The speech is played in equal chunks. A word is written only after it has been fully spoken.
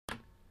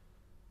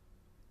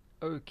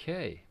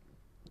Okay,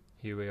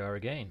 here we are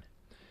again,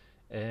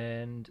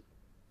 and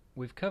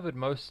we've covered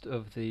most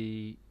of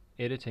the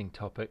editing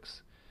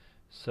topics,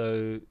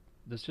 so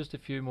there's just a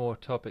few more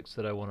topics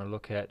that I want to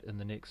look at in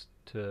the next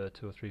two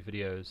or three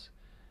videos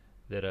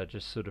that are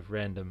just sort of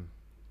random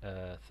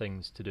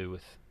things to do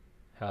with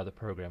how the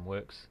program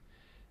works.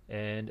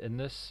 And in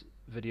this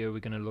video we're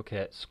going to look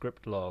at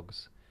script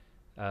logs.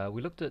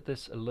 We looked at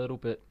this a little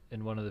bit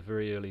in one of the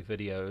very early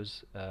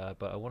videos,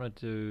 but I want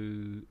to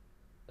do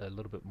a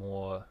little bit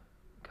more,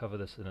 cover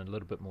this in a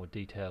little bit more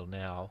detail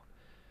now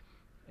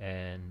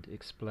and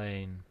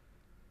explain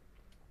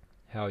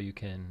how you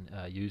can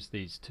use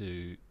these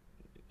to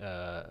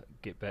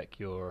get back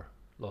your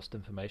lost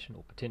information,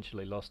 or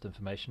potentially lost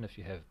information if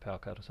you have power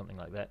cut or something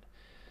like that.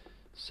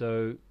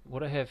 So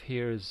what I have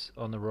here is,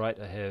 on the right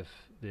I have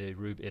the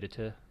RUBE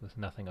editor with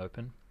nothing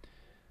open.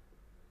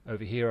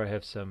 Over here I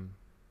have some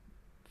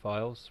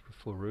files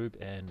for RUBE,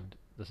 and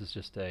this is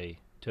just a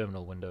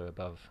terminal window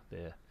above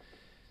there.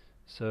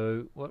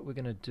 So what we're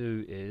going to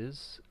do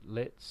is,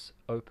 let's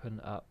open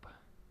up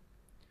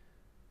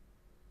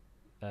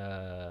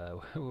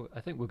I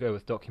think we'll go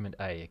with document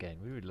A again.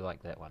 We really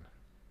like that one.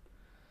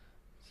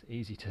 It's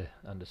easy to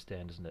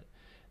understand, isn't it?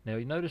 Now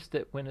you notice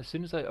that as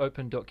soon as I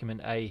open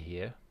document A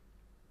here,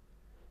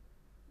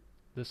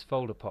 this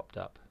folder popped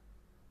up,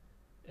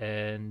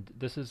 and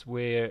this is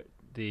where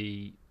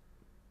the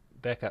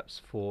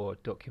backups for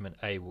document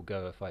A will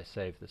go if I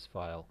save this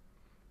file.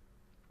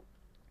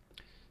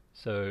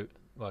 So,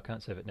 well, I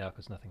can't save it now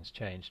because nothing's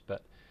changed,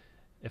 but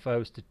if I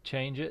was to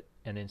change it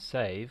and then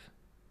save,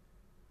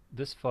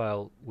 this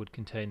file would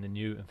contain the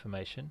new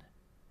information,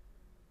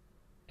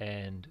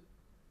 and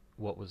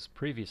what was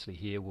previously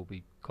here will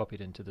be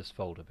copied into this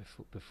folder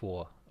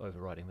before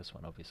overwriting this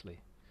one, obviously.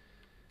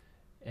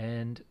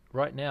 And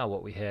right now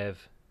what we have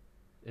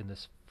in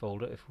this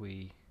folder, if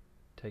we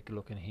take a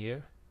look in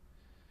here,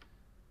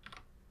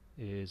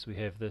 is we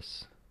have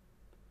this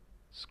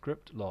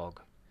script log,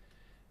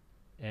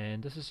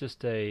 and this is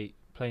just a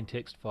plain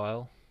text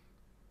file,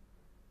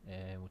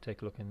 and we'll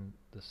take a look in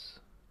this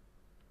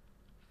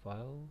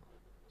file.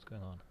 What's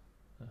going on?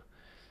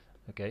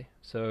 Okay,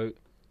 so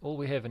all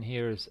we have in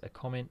here is a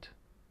comment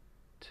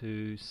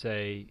to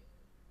say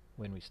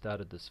when we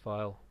started this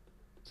file.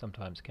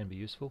 Sometimes can be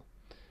useful.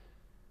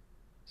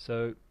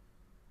 So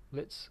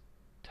let's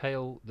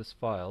tail this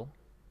file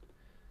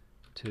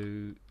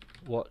to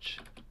watch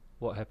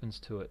what happens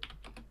to it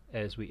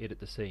as we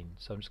edit the scene.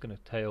 So I'm just going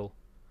to tail,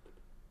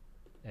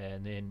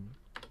 and then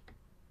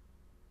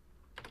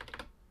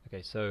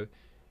okay, so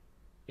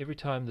every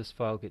time this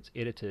file gets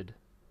edited,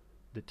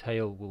 the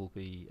tail will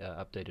be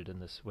updated in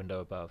this window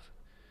above.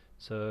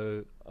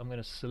 So I'm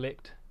going to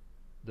select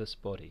this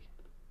body,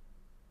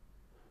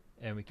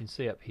 and we can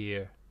see up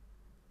here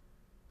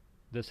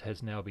this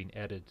has now been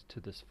added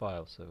to this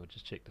file. So we'll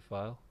just check the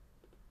file.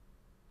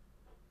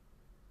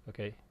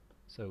 Okay,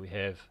 so we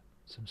have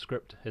some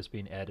script has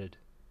been added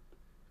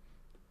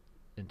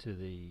into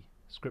the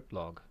script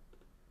log.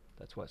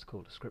 That's why it's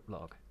called a script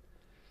log.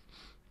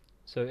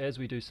 So as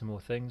we do some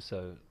more things,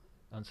 so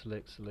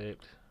unselect,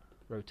 select,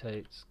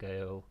 rotate,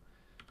 scale,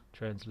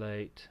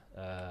 translate,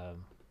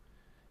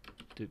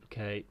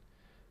 duplicate,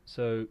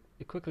 so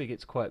it quickly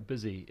gets quite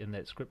busy in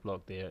that script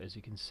log there. As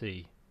you can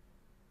see,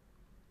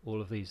 all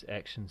of these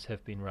actions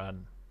have been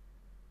run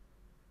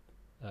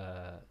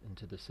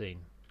into the scene.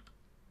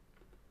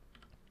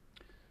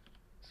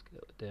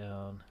 Scale it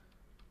down,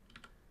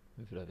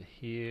 move it over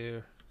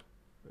here,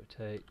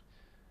 rotate,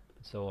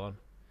 and so on.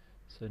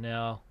 So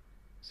now,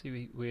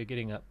 see, we're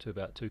getting up to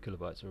about 2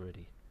 kilobytes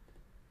already.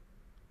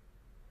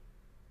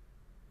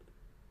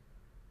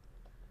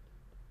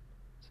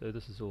 So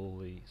this is all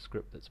the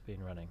script that's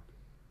been running.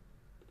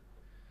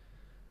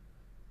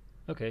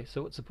 Okay,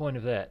 so what's the point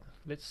of that?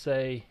 Let's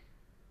say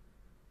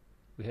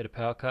we had a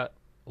power cut,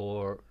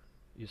 or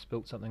you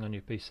spilt something on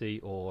your PC,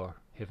 or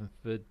heaven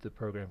forbid the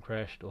program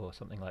crashed or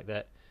something like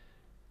that,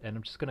 and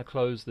I'm just going to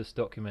close this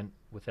document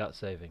without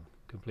saving,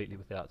 completely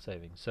without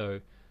saving. So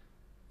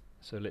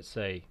let's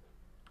say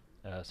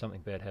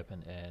something bad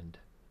happened and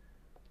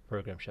the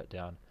program shut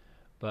down,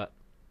 but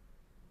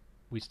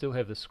we still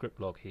have the script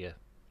log here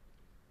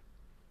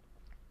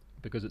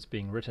because it's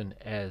being written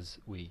as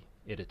we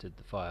edited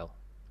the file.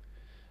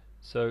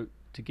 So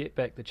to get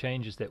back the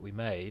changes that we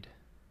made,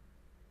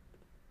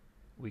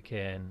 we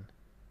can,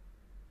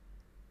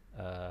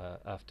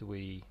 after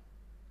we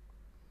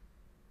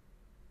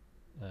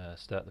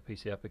start the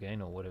PC up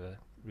again, or whatever,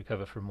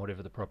 recover from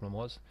whatever the problem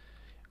was,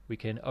 we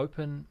can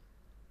open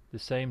the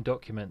same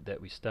document that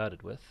we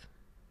started with.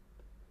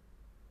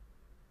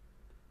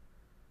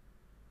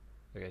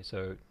 Okay,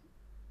 so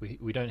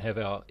we don't have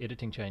our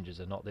editing changes,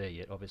 are not there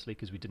yet, obviously,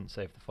 because we didn't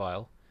save the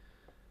file.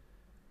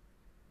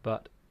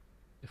 But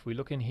if we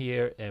look in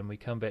here and we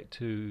come back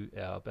to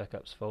our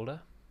backups folder,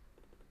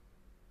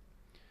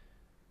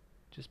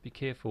 just be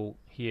careful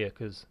here,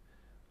 because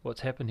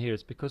what's happened here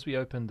is, because we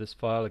opened this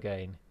file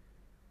again,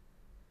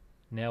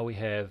 now we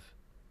have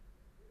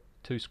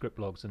 2 script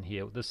logs in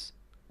here. This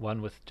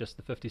one with just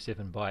the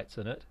 57 bytes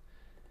in it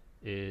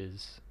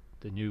is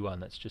the new one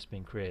that's just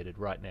been created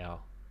right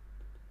now.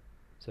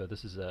 So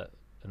this is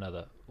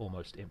another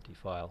almost empty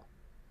file.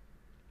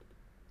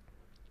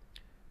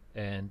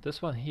 And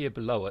this one here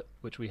below it,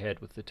 which we had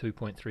with the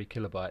 2.3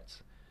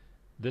 kilobytes,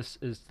 this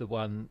is the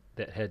one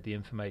that had the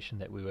information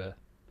that we were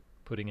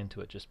putting into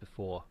it just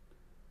before.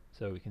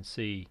 So we can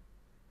see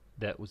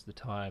that was the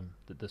time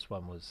that this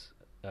one was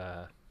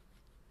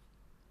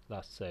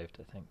last saved,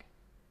 I think.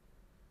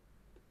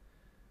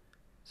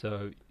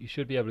 So you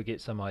should be able to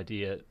get some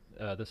idea.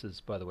 This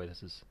is, by the way,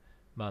 this is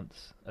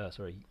months,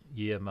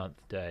 year, month,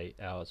 day,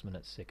 hours,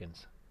 minutes,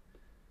 seconds.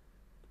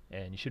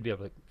 And you should be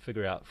able to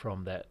figure out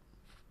from that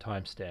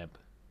timestamp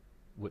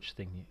which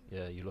thing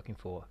you're looking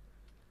for.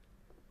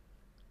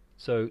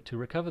 So to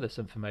recover this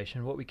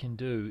information, what we can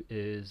do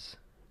is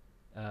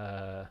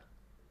over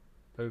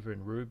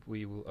in RUBE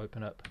we will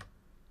open up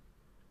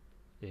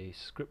a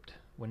script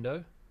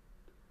window.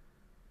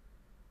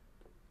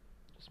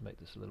 Just make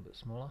this a little bit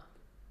smaller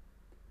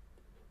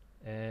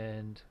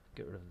and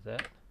get rid of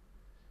that,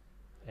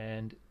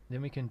 and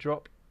then we can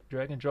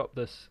drag and drop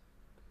this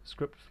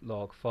script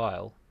log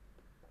file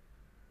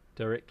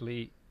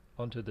directly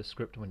onto the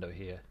script window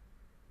here.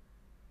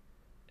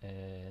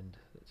 And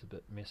that's a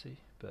bit messy,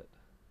 but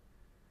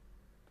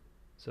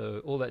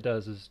so all that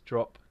does is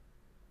drop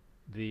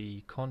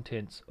the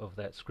contents of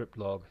that script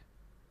log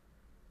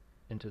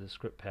into the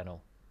script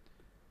panel.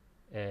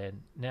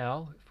 And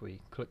now if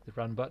we click the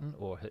run button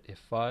or hit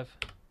F5,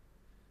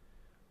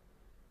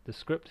 the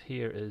script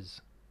here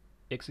is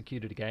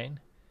executed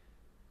again,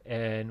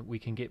 and we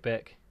can get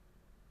back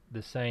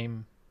the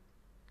same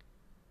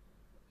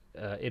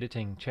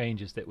editing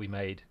changes that we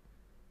made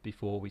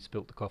before we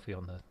spilt the coffee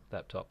on the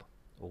laptop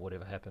or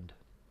whatever happened.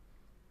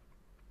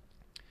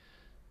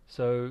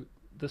 So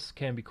this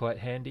can be quite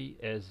handy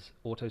as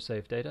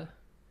autosave data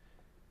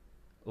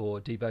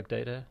or debug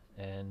data.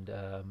 And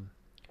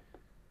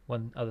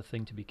one other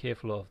thing to be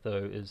careful of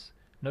though is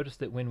notice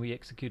that when we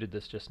executed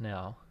this just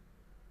now,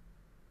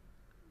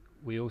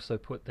 we also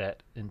put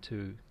that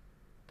into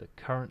the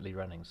currently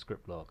running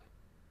script log.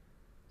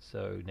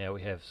 So now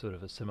we have sort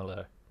of a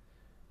similar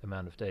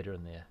amount of data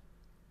in there.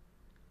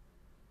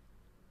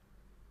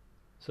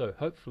 So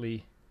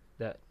hopefully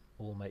that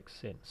all makes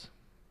sense.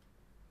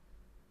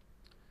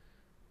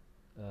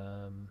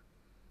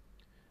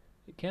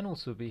 It can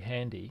also be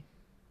handy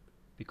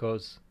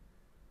because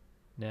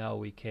now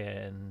we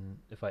can,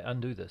 if I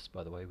undo this,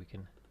 by the way, we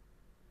can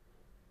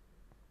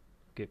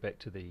get back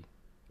to the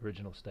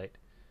original state.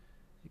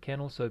 It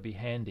can also be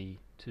handy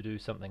to do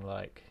something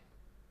like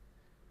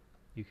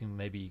you can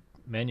maybe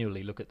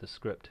manually look at the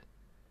script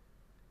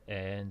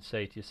and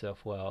say to yourself,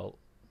 well,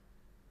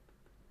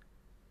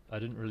 I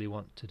didn't really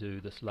want to do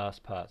this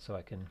last part, so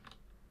I can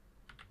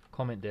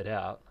comment that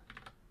out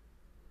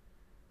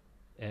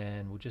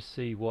and we'll just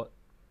see what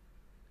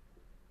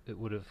it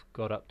would have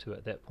got up to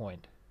at that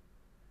point.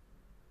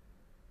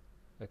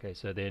 Okay,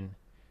 so then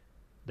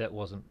that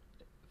wasn't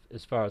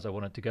as far as I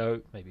wanted to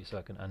go, maybe, so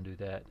I can undo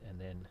that, and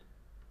then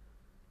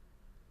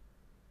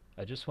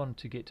I just wanted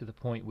to get to the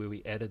point where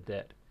we added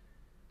that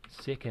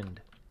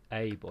second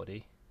A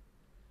body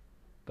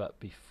but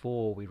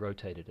before we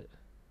rotated it.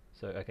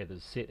 So okay,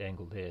 there's a set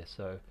angle there,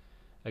 so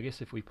I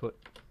guess if we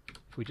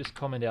just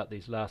comment out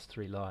these last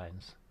three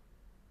lines,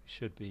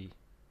 should be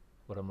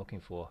what I'm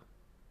looking for.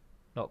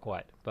 Not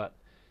quite, but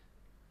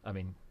I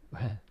mean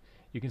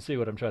you can see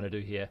what I'm trying to do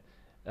here.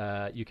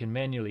 You can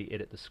manually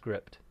edit the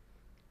script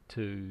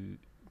to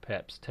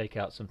perhaps take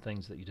out some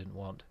things that you didn't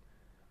want,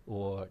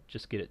 or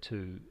just get it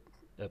to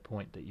a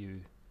point that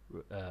you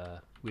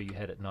where you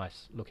had it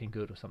nice, looking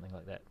good, or something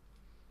like that.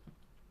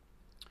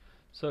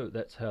 So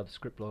that's how the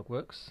script log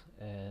works,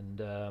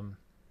 and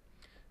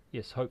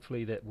yes,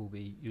 hopefully that will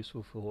be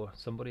useful for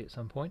somebody at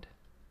some point,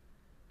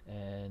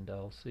 and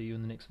I'll see you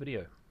in the next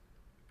video.